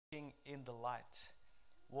walking in the light.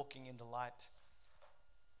 Walking in the light.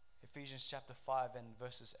 Ephesians chapter 5 and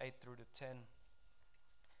verses 8 through to 10.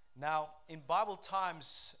 Now, in Bible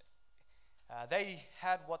times, they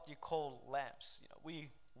had what you call lamps.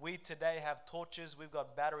 We today have torches. We've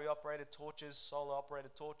got battery-operated torches,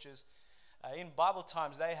 solar-operated torches. In Bible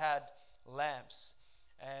times, they had lamps.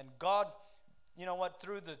 And God,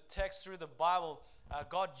 through the text, through the Bible,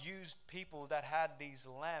 God used people that had these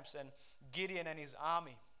lamps. And Gideon and his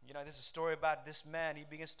army, there's a story about this man. He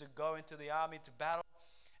begins to go into the army to battle.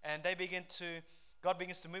 And God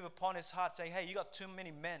begins to move upon his heart, saying, hey, you got too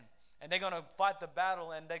many men. And they're going to fight the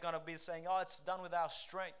battle, and they're going to be saying, oh, it's done with our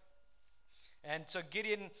strength. And so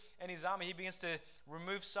Gideon and his army, he begins to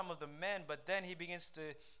remove some of the men, but then he begins to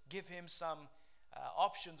give him some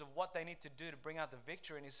options of what they need to do to bring out the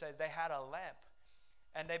victory. And he says they had a lamp,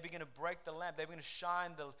 and they begin to break the lamp. They begin to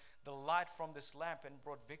shine the light from this lamp and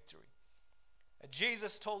brought victory.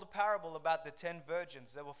 Jesus told a parable about the 10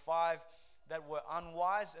 virgins. There were 5 that were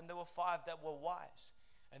unwise, and there were 5 that were wise.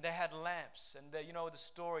 And they had lamps, and the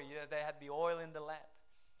story, they had the oil in the lamp.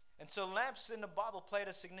 And so lamps in the Bible played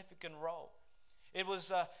a significant role. It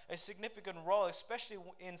was a significant role, especially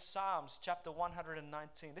in Psalms chapter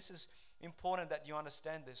 119. This is important that you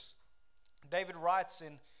understand this. David writes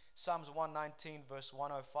in Psalms 119 verse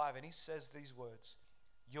 105, and he says these words,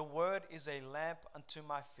 your word is a lamp unto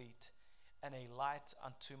my feet and a light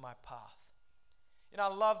unto my path. I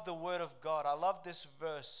love the word of God. I love this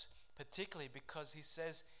verse particularly because he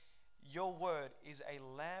says, your word is a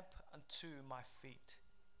lamp unto my feet.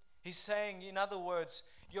 He's saying, in other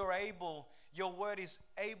words, your word is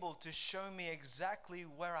able to show me exactly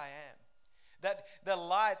where I am. That the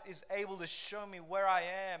light is able to show me where I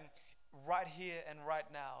am right here and right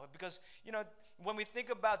now. Because, when we think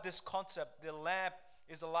about this concept, the lamp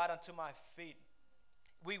is the light unto my feet.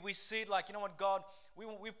 We see it like, God,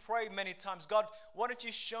 we pray many times, God, why don't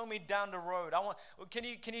you show me down the road? Can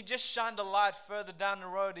you just shine the light further down the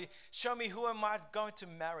road? Show me who am I going to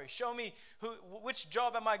marry? Show me which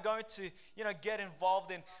job am I going to, get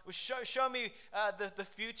involved in? Show me the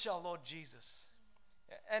future, Lord Jesus.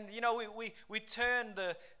 And, we turn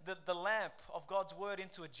the lamp of God's word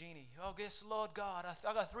into a genie. Oh, yes, Lord God,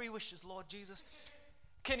 I got 3 wishes, Lord Jesus.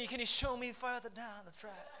 Can you show me further down the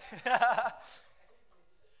track?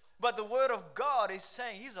 But the word of God is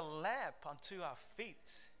saying he's a lamp unto our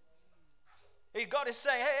feet. God is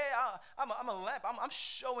saying, hey, I'm a lamp. I'm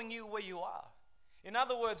showing you where you are. In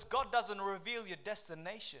other words, God doesn't reveal your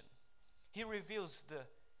destination. He reveals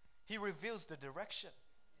the direction.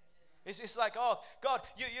 It's like, oh, God,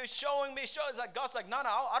 you're showing me. It's like God's like, no,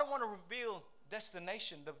 I don't want to reveal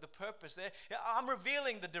destination, the purpose there. I'm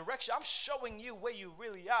revealing the direction. I'm showing you where you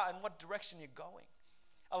really are and what direction you're going.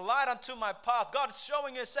 A light unto my path. God is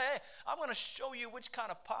showing you, say, hey, I'm going to show you which kind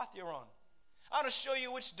of path you're on. I'm going to show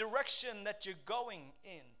you which direction that you're going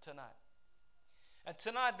in tonight. And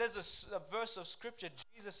tonight there's a verse of scripture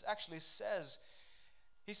Jesus actually says.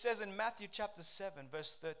 He says in Matthew chapter 7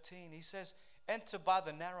 verse 13, he says, enter by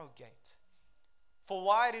the narrow gate. For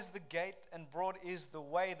wide is the gate and broad is the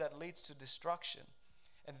way that leads to destruction.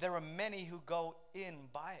 And there are many who go in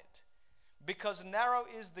by it. Because narrow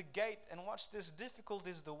is the gate, and watch this, difficult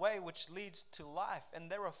is the way which leads to life, and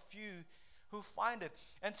there are few who find it.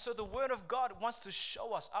 And so the word of God wants to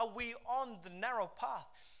show us, are we on the narrow path?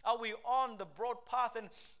 Are we on the broad path? And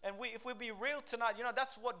if we be real tonight,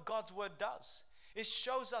 that's what God's word does. It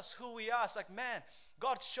shows us who we are. It's like, man,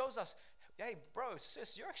 God shows us, hey, bro,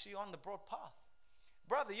 sis, you're actually on the broad path.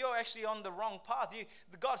 Brother, you're actually on the wrong path.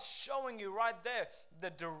 God's showing you right there the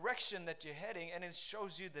direction that you're heading, and it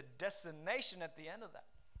shows you the destination at the end of that.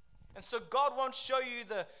 And so God won't show you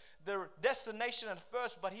the destination at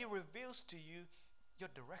first, but he reveals to you your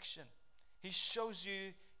direction. He shows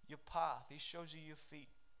you your path. He shows you your feet.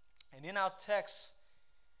 And in our text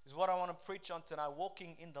is what I want to preach on tonight,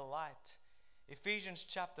 walking in the light. Ephesians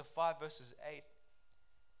chapter 5 verses 8.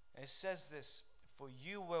 And it says this, for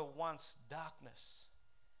you were once darkness,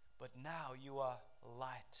 but now you are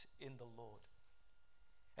light in the Lord.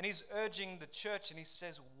 And he's urging the church and he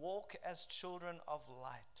says, walk as children of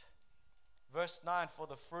light. Verse 9, for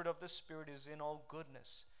the fruit of the Spirit is in all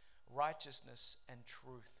goodness, righteousness, and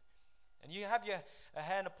truth. And you have a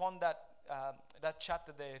hand upon that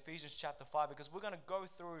chapter there, Ephesians chapter 5, because we're going to go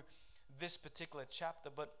through this particular chapter.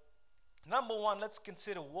 But number one, let's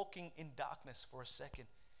consider walking in darkness for a second.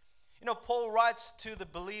 Paul writes to the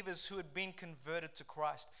believers who had been converted to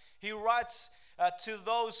Christ. He writes to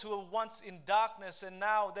those who were once in darkness and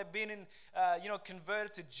now they've been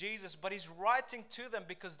converted to Jesus. But he's writing to them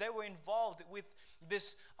because they were involved with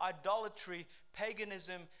this idolatry,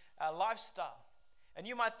 paganism lifestyle. And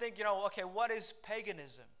you might think, okay, what is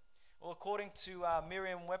paganism? Well, according to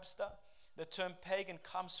Merriam-Webster, the term pagan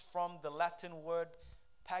comes from the Latin word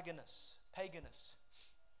paganus,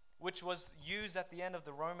 which was used at the end of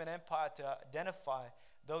the Roman Empire to identify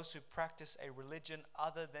those who practice a religion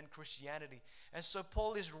other than Christianity. And so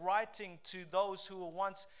Paul is writing to those who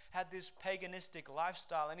once had this paganistic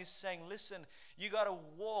lifestyle, and he's saying, listen, you got to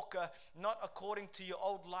walk not according to your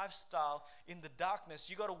old lifestyle in the darkness.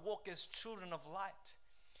 You got to walk as children of light.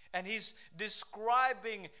 And he's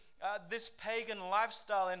describing this pagan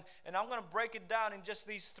lifestyle, and I'm going to break it down in just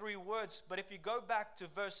these 3 words. But if you go back to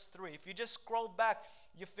verse 3, if you just scroll back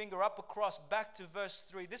your finger up across back to verse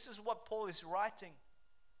 3, this is what Paul is writing.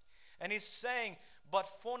 And he's saying, but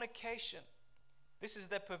fornication, this is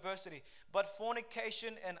their perversity, but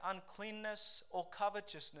fornication and uncleanness or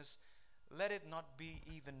covetousness, let it not be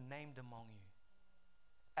even named among you,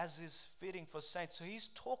 as is fitting for saints. So he's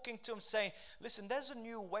talking to them saying, listen, there's a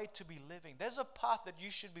new way to be living. There's a path that you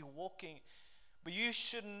should be walking, but you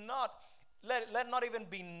should not, let not even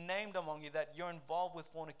be named among you that you're involved with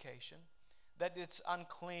fornication, that it's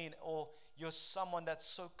unclean, or you're someone that's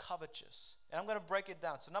so covetous. And I'm going to break it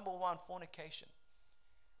down. So number 1, fornication.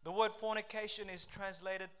 The word fornication is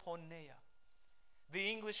translated porneia. The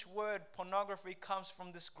English word pornography comes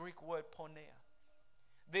from this Greek word porneia.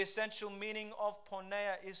 The essential meaning of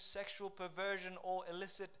porneia is sexual perversion or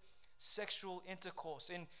illicit sexual intercourse.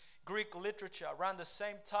 In Greek literature, around the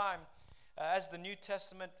same time as the New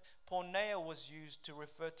Testament, porneia was used to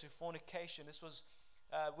refer to fornication. This was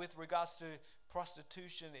with regards to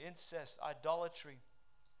prostitution, incest, idolatry.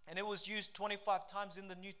 And it was used 25 times in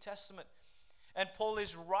the New Testament. And Paul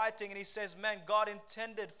is writing and he says, man, God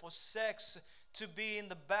intended for sex to be in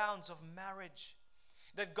the bounds of marriage.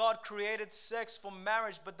 That God created sex for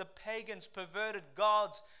marriage, but the pagans perverted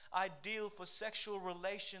God's ideal for sexual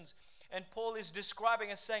relations. And Paul is describing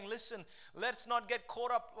and saying, listen, let's not get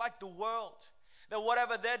caught up like the world. That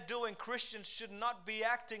whatever they're doing, Christians should not be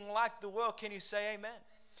acting like the world. Can you say amen?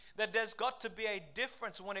 That there's got to be a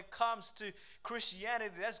difference when it comes to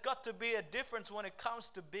Christianity. There's got to be a difference when it comes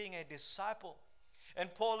to being a disciple.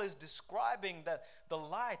 And Paul is describing that the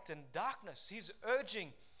light and darkness. He's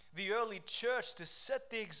urging the early church to set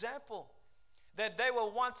the example. That they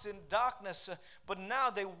were once in darkness, but now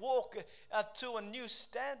they walk to a new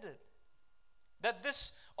standard. That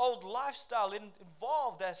this old lifestyle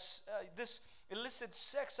involved as this illicit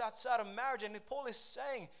sex outside of marriage. And Paul is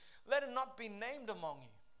saying, let it not be named among you.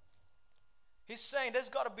 He's saying there's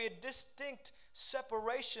got to be a distinct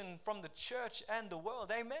separation from the church and the world.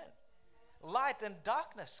 Amen. Light and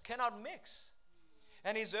darkness cannot mix.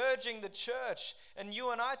 And he's urging the church, and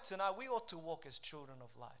you and I tonight, we ought to walk as children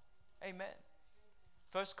of light. Amen.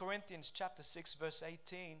 1 Corinthians chapter 6 verse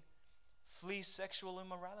 18, flee sexual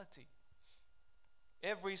immorality.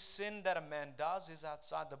 Every sin that a man does is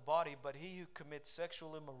outside the body, but he who commits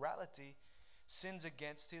sexual immorality sins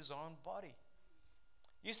against his own body.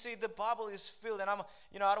 You see, the Bible is filled, and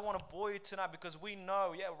I don't want to bore you tonight because we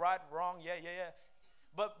know, right, wrong, yeah.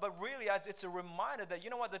 But really, it's a reminder that,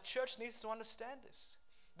 the church needs to understand this.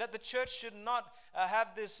 That the church should not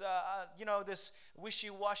have this, this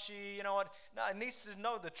wishy-washy, No, it needs to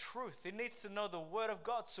know the truth. It needs to know the Word of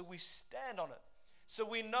God, so we stand on it. So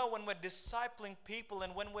we know when we're discipling people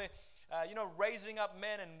and when we're, raising up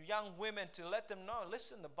men and young women to let them know,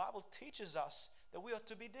 listen, the Bible teaches us that we ought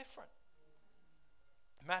to be different.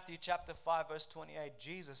 Matthew chapter 5 verse 28,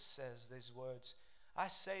 Jesus says these words, I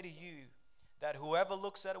say to you that whoever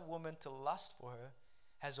looks at a woman to lust for her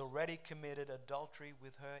has already committed adultery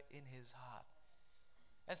with her in his heart.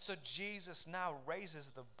 And so Jesus now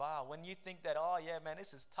raises the bar. When you think that,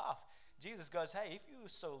 this is tough, Jesus goes, hey, if you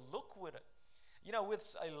so look with it,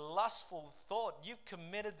 with a lustful thought, you've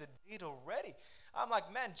committed the deed already. I'm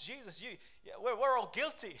like, man, Jesus, we're all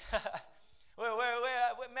guilty.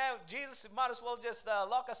 Man, Jesus might as well just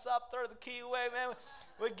lock us up, throw the key away, man.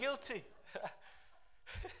 We're guilty.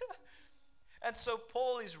 And so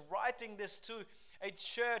Paul is writing this to a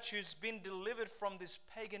church who's been delivered from this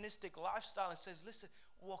paganistic lifestyle and says, listen,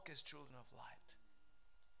 walk as children of light.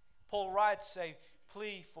 Paul writes a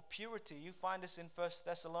plea for purity. You find this in 1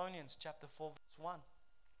 Thessalonians chapter 4 verse 1.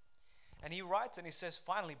 And he writes and he says,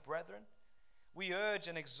 finally, brethren, we urge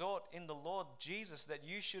and exhort in the Lord Jesus that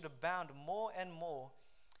you should abound more and more,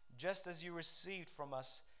 just as you received from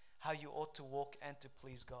us how you ought to walk and to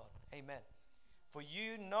please God. Amen. For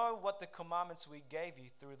you know what the commandments we gave you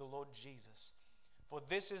through the Lord Jesus. For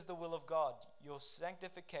this is the will of God, your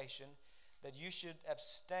sanctification, that you should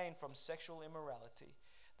abstain from sexual immorality,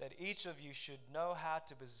 that each of you should know how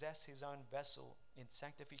to possess his own vessel in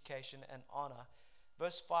sanctification and honor,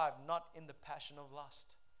 Verse 5, not in the passion of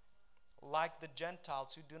lust, like the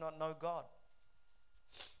Gentiles who do not know God.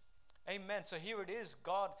 Amen. So here it is.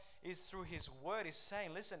 God is through His word is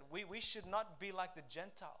saying, listen, we should not be like the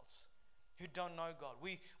Gentiles who don't know God.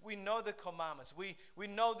 We know the commandments. We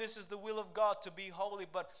know this is the will of God to be holy,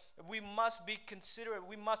 but we must be considerate.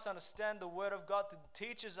 We must understand the word of God that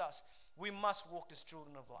teaches us. We must walk as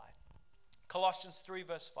children of light. Colossians 3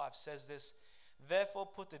 verse 5 says this, therefore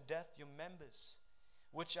put to death your members,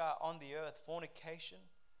 which are on the earth, fornication,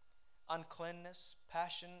 uncleanness,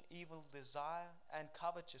 passion, evil desire, and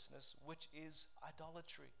covetousness, which is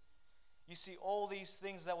idolatry. You see, all these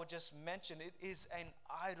things that were just mentioned, it is an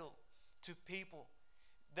idol to people.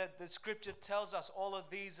 That the scripture tells us all of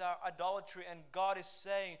these are idolatry, and God is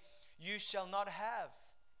saying, you shall not have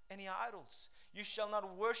any idols. You shall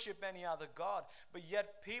not worship any other God. But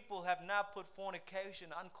yet people have now put fornication,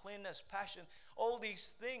 uncleanness, passion, all these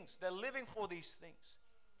things. They're living for these things.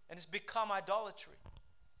 And it's become idolatry.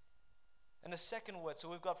 And the second word, so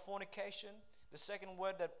we've got fornication. The second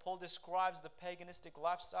word that Paul describes the paganistic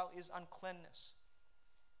lifestyle is uncleanness.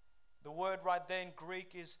 The word right there in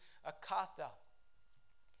Greek is akatha.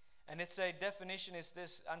 And it's a definition is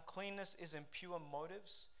this, uncleanness is impure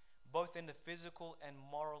motives, both in the physical and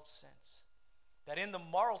moral sense. That in the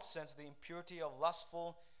moral sense, the impurity of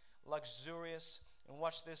lustful, luxurious, and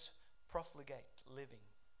watch this, profligate living.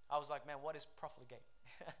 I was like, man, what is profligate?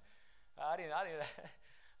 I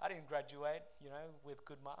didn't graduate, with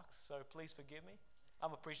good marks, so please forgive me.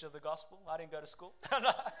 I'm a preacher of the gospel. I didn't go to school.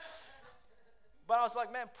 But I was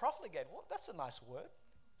like, man, profligate, well, that's a nice word.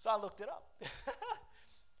 So I looked it up.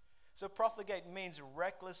 So profligate means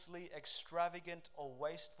recklessly extravagant or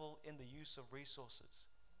wasteful in the use of resources.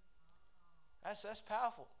 That's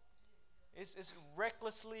powerful. It's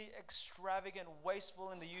recklessly extravagant,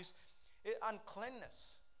 wasteful in the use.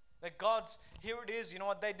 Uncleanness. That God's, here it is,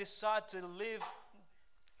 they decide to live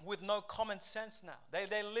with no common sense now.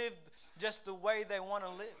 They live just the way they want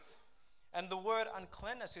to live. And the word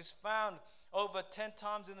uncleanness is found over 10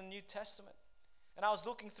 times in the New Testament. And I was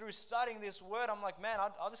looking through, studying this word. I'm like, man,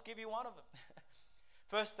 I'll just give you one of them.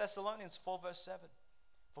 1 Thessalonians 4 verse 7.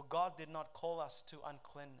 For God did not call us to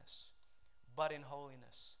uncleanness, but in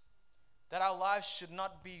holiness. That our lives should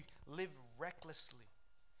not be lived recklessly.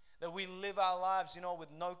 That we live our lives, with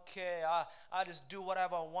no care. I just do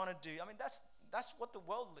whatever I want to do. I mean, that's what the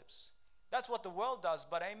world lives. That's what the world does.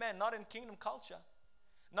 But amen, not in kingdom culture.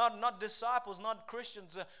 Not disciples, not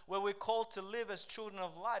Christians, where we're called to live as children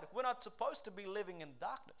of light. We're not supposed to be living in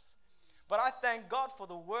darkness. But I thank God for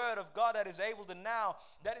the word of God that is able to now,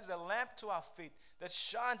 that is a lamp to our feet, that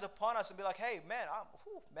shines upon us and be like, hey,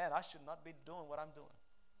 man, I should not be doing what I'm doing.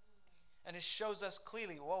 And it shows us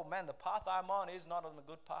clearly, whoa, man, the path I'm on is not on the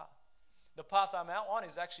good path. The path I'm out on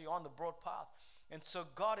is actually on the broad path. And so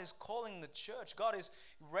God is calling the church. God is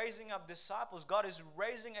raising up disciples. God is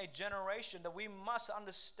raising a generation that we must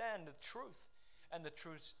understand the truth. And the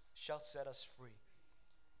truth shall set us free.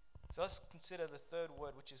 So let's consider the third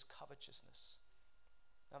word, which is covetousness.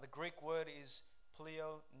 Now the Greek word is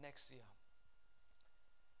pleonexia.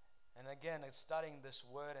 And again, it's studying this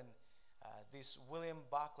word, and this William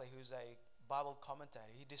Barclay, who's a Bible commentator,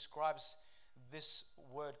 he describes this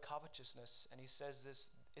word covetousness, and he says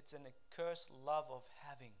this, it's an accursed love of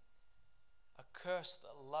having. Accursed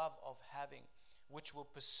love of having, which will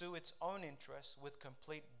pursue its own interests with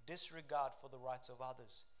complete disregard for the rights of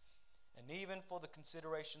others, and even for the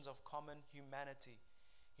considerations of common humanity.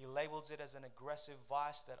 He labels it as an aggressive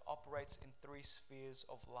vice that operates in three spheres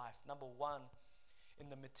of life. Number one, in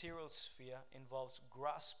the material sphere, involves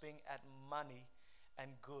grasping at money and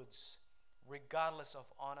goods, regardless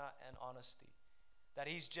of honor and honesty. That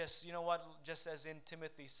he's just, just as in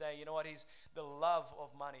Timothy say, he's the love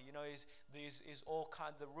of money. Is all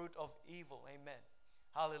kind, the root of evil. Amen.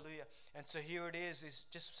 Hallelujah. And so here it is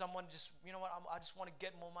just someone I just want to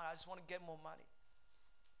get more money. I just want to get more money.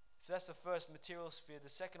 So that's the first, material sphere. The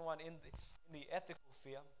second one, in the ethical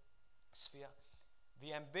sphere,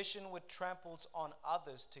 the ambition which tramples on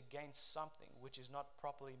others to gain something which is not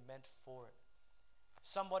properly meant for it.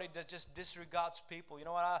 Somebody that just disregards people. You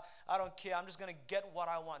know what? I don't care. I'm just going to get what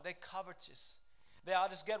I want. They're covetous. I'll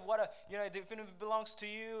just get what, even if it belongs to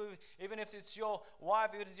you, even if it's your wife,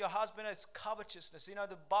 if it's your husband, it's covetousness.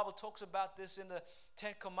 The Bible talks about this in the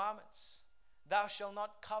 10 Commandments. Thou shalt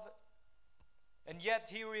not covet. And yet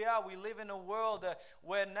here we are. We live in a world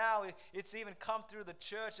where now it's even come through the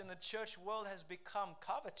church, and the church world has become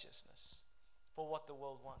covetousness for what the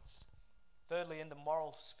world wants. Thirdly, in the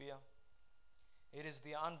moral sphere, it is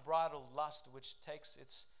the unbridled lust which takes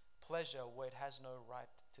its pleasure where it has no right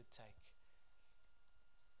to take.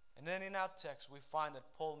 And then in our text, we find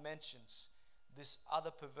that Paul mentions this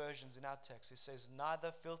other perversions in our text. He says,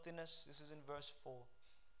 neither filthiness, this is in verse 4,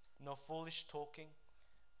 nor foolish talking,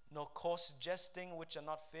 nor coarse jesting, which are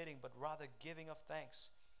not fitting, but rather giving of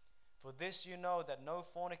thanks. For this you know, that no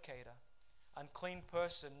fornicator, unclean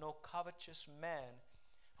person, nor covetous man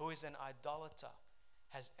who is an idolater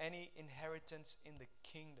has any inheritance in the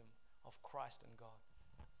kingdom of Christ and God.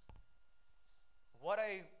 What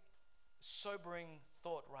a sobering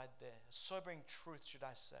thought right there. A sobering truth, should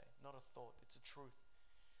I say. Not a thought, it's a truth.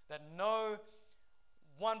 That no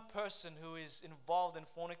one person who is involved in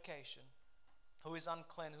fornication, who is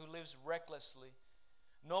unclean, who lives recklessly,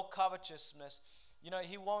 no covetousness,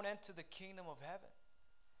 he won't enter the kingdom of heaven.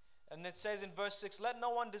 And it says in verse 6, let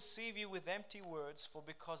no one deceive you with empty words, for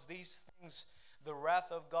because these things the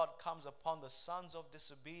wrath of God comes upon the sons of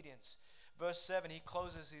disobedience. Verse 7, he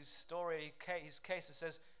closes his story, his case, and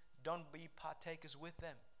says, don't be partakers with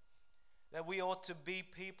them. That we ought to be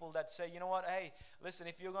people that say, you know what, hey, listen,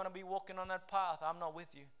 if you're going to be walking on that path, I'm not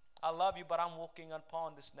with you. I love you, but I'm walking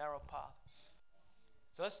upon this narrow path.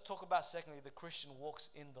 So let's talk about, secondly, the Christian walks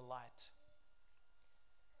in the light.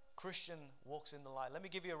 Christian walks in the light. Let me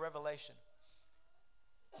give you a revelation.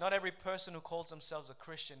 Not every person who calls themselves a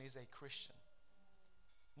Christian is a Christian.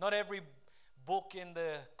 Not every book in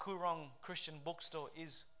the Koorong Christian bookstore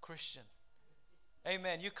is Christian.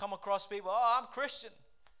 Amen. You come across people, I'm Christian.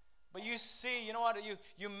 But you see, you know what,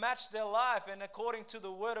 you match their life and according to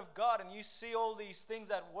the word of God, and you see all these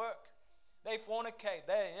things at work. They fornicate.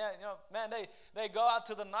 They go out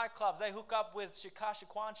to the nightclubs. They hook up with Shikashi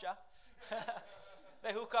Kwancha.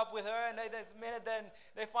 They hook up with her, and then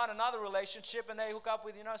they find another relationship, and they hook up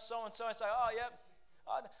with so and so, and say,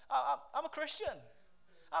 I'm a Christian.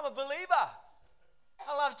 I'm a believer.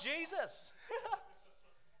 I love Jesus.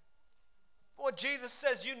 What Jesus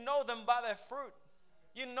says, you know them by their fruit.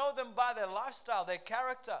 You know them by their lifestyle, their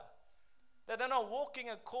character. That they're not walking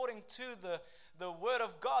according to the word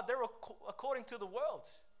of God. They're according to the world.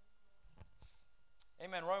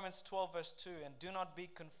 Amen. Romans 12 verse 2. And do not be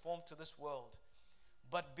conformed to this world,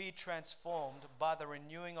 but be transformed by the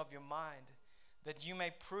renewing of your mind, that you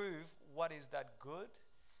may prove what is that good,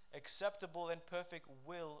 acceptable, and perfect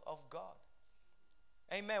will of God.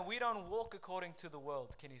 Amen. We don't walk according to the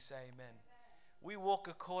world. Can you say amen? We walk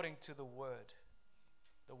according to the word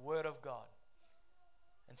of God.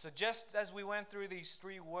 And so just as we went through these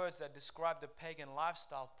three words that describe the pagan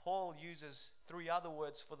lifestyle, Paul uses three other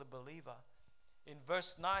words for the believer. In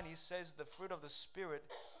verse 9, he says the fruit of the Spirit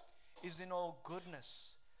is in all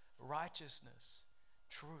goodness, righteousness,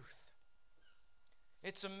 truth.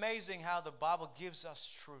 It's amazing how the Bible gives us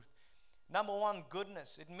truth. Number one,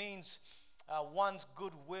 goodness. It means one's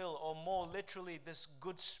goodwill, or more literally, this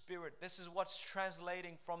good spirit. This is what's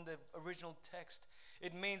translating from the original text.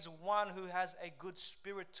 It means one who has a good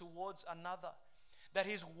spirit towards another. That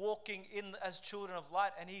he's walking in as children of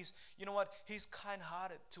light, and he's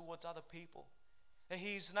kind-hearted towards other people.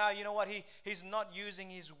 He's now, he's not using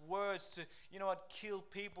his words to, kill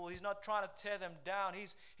people. He's not trying to tear them down.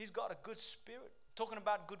 He's got a good spirit, talking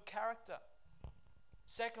about good character.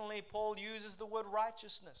 Secondly, Paul uses the word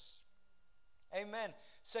righteousness. Amen.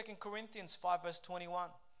 2 Corinthians 5 verse 21.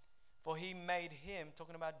 For he made him,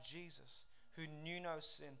 talking about Jesus, who knew no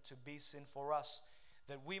sin, to be sin for us,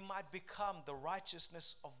 that we might become the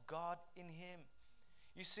righteousness of God in him.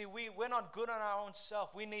 You see, we're not good on our own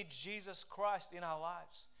self. We need Jesus Christ in our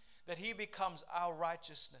lives, that he becomes our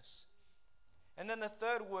righteousness. And then the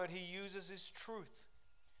third word he uses is truth.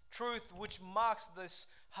 Truth, which marks this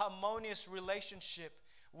harmonious relationship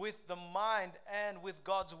with the mind and with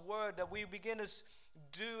God's word, that we begin to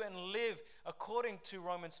do and live according to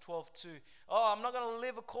Romans 12:2. I'm not going to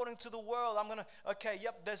live according to the world.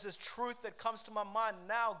 There's this truth that comes to my mind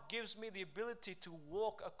now, gives me the ability to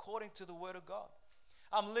walk according to the word of God.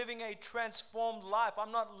 I'm living a transformed life.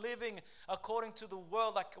 I'm not living according to the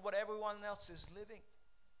world like what everyone else is living.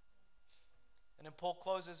 And then Paul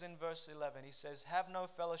closes in verse 11. He says, have no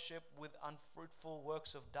fellowship with unfruitful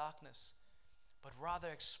works of darkness, but rather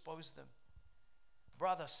expose them.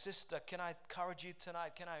 Brother, sister, can I encourage you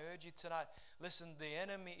tonight? Can I urge you tonight? Listen, the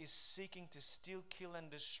enemy is seeking to steal, kill, and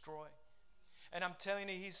destroy. And I'm telling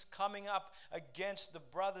you, he's coming up against the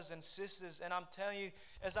brothers and sisters. And I'm telling you,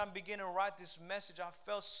 as I'm beginning to write this message, I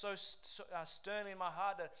felt so sternly in my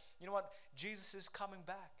heart that, Jesus is coming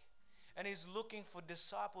back. And he's looking for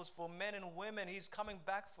disciples, for men and women. He's coming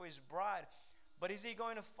back for his bride. But is he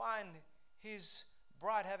going to find his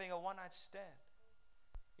bride having a one-night stand?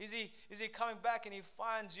 Is he coming back and he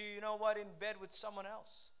finds you, in bed with someone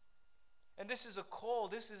else? And this is a call,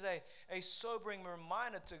 this is a sobering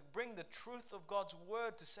reminder to bring the truth of God's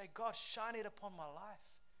word, to say, God, shine it upon my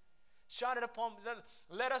life. Shine it upon,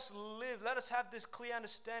 let us live, let us have this clear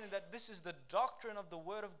understanding that this is the doctrine of the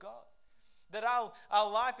word of God. That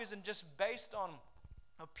our life isn't just based on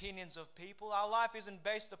opinions of people. Our life isn't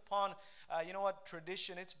based upon,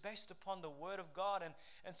 tradition. It's based upon the word of God.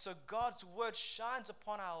 And so God's word shines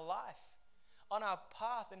upon our life, on our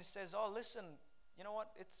path. And He says, oh, listen, you know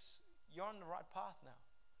what? You're on the right path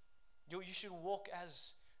now. You should walk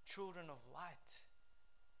as children of light.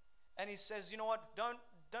 And He says, you know what?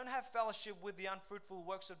 Don't have fellowship with the unfruitful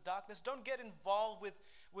works of darkness. Don't get involved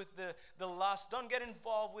with the lust. Don't get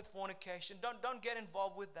involved with fornication. Don't get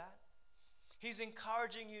involved with that. He's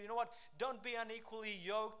encouraging you, you know what? Don't be unequally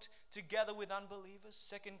yoked together with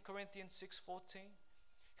unbelievers. 2 Corinthians 6:14.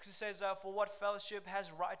 He says, for what fellowship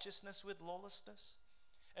has righteousness with lawlessness?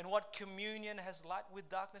 And what communion has light with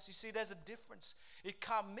darkness? You see, there's a difference. It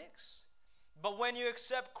can't mix. But when you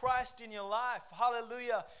accept Christ in your life,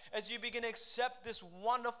 hallelujah, as you begin to accept this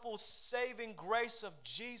wonderful saving grace of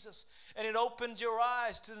Jesus, and it opens your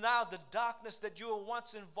eyes to now the darkness that you were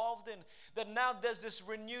once involved in, that now there's this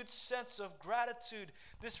renewed sense of gratitude,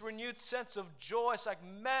 this renewed sense of joy. It's like,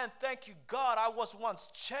 man, thank you, God, I was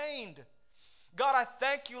once chained. God, I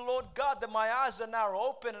thank you, Lord God, that my eyes are now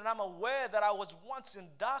open and I'm aware that I was once in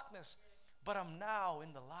darkness, but I'm now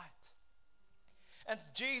in the light. And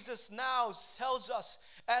Jesus now tells us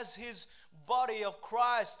as His body of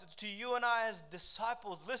Christ, to you and I as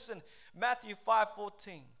disciples, listen, Matthew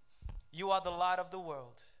 5:14, you are the light of the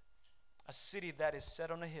world. A city that is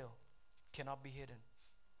set on a hill cannot be hidden.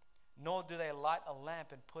 Nor do they light a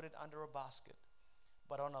lamp and put it under a basket,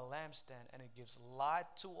 but on a lampstand, and it gives light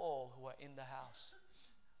to all who are in the house.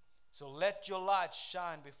 So let your light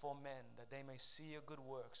shine before men, that they may see your good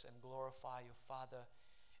works and glorify your Father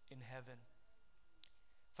in heaven.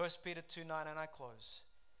 1 Peter 2:9, and I close.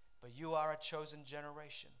 But you are a chosen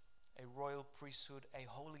generation, a royal priesthood, a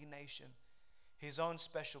holy nation, His own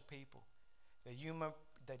special people, that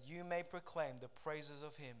you may proclaim the praises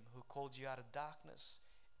of Him who called you out of darkness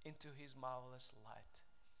into His marvelous light.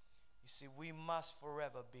 You see, we must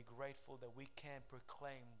forever be grateful that we can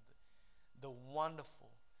proclaim the wonderful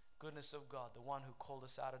goodness of God, the one who called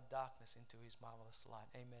us out of darkness into His marvelous light.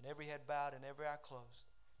 Amen. Every head bowed and every eye closed.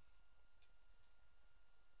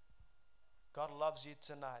 God loves you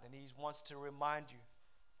tonight, and He wants to remind you,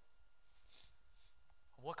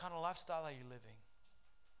 what kind of lifestyle are you living?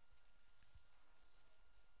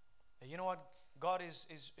 And you know what? God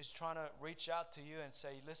is trying to reach out to you and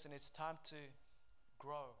say, listen, it's time to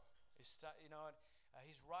grow. He's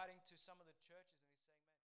writing to some of the churches.